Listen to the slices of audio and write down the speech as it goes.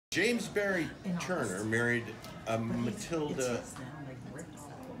James Barry Turner married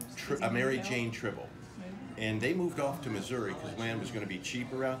Mary Jane Trimble, and they moved off to Missouri because land was going to be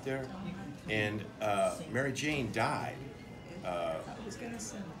cheaper out there. And Mary Jane died,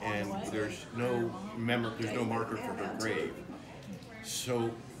 and there's no marker for her grave.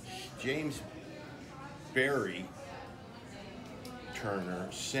 So James Barry Turner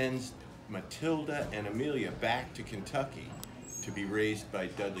sends Matilda and Amelia back to Kentucky to be raised by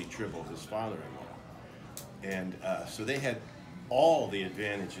Dudley Trimble, his father-in-law. And so they had all the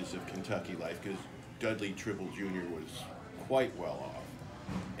advantages of Kentucky life because Dudley Trimble Jr. was quite well off.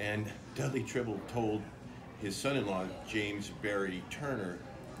 And Dudley Trimble told his son-in-law, James Barry Turner,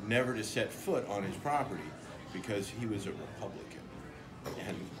 never to set foot on his property because he was a Republican.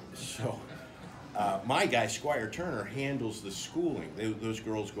 And so my guy, Squire Turner, handles the schooling. Those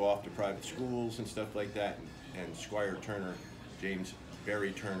girls go off to private schools and stuff like that. And Squire Turner, James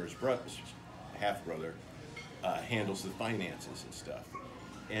Barry Turner's half-brother, handles the finances and stuff.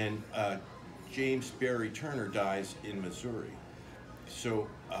 And James Barry Turner dies in Missouri. So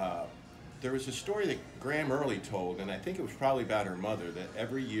there was a story that Graham Early told, and I think it was probably about her mother, that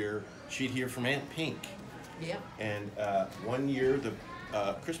every year she'd hear from Aunt Pink. Yeah. And one year the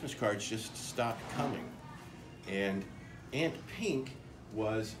Christmas cards just stopped coming. And Aunt Pink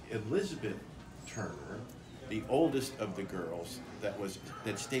was Elizabeth Turner, the oldest of the girls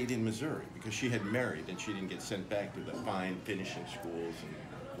that stayed in Missouri because she had married and she didn't get sent back to the fine finishing schools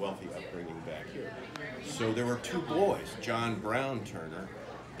and wealthy upbringing back here. So there were two boys, John Brown Turner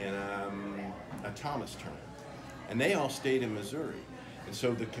and a Thomas Turner, and they all stayed in Missouri. And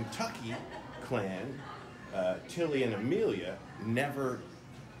so the Kentucky clan, Tilly and Amelia, never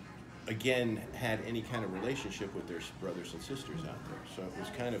again had any kind of relationship with their brothers and sisters out there. So it was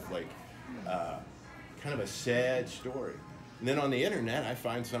kind of like kind of a sad story. And then on the internet, I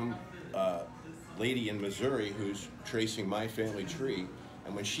find some lady in Missouri who's tracing my family tree,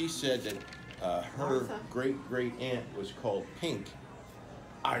 and when she said that her great-great-aunt was called Pink,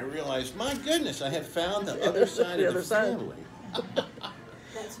 I realized, my goodness, I have found the other side of the family.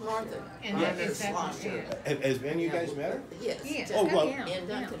 That's Martha. And Martha's that foster. Has any of you guys met her? Yes. Oh, well. And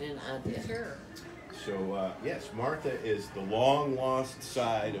Duncan and I did. Sure. So, yes, Martha is the long-lost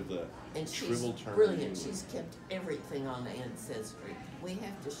side of the And she's Trimble Turner. brilliant. She's kept everything on the ancestry. We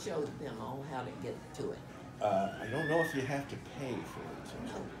have to show them all how to get to it. I don't know if you have to pay for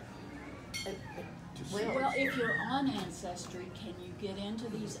it. Well, if you're on Ancestry, can you get into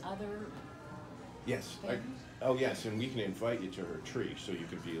these other Yes. things? Oh, yes, and we can invite you to her tree, so you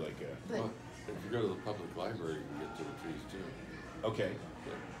could be like a... But Well, if you go to the public library, you can get to the trees too. Okay.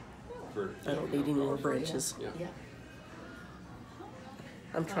 Yeah. I don't need any more branches. yeah.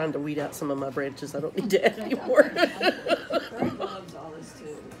 I'm trying to weed out some of my branches. I don't need to add any more. Greg loves all this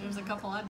too. There's a couple I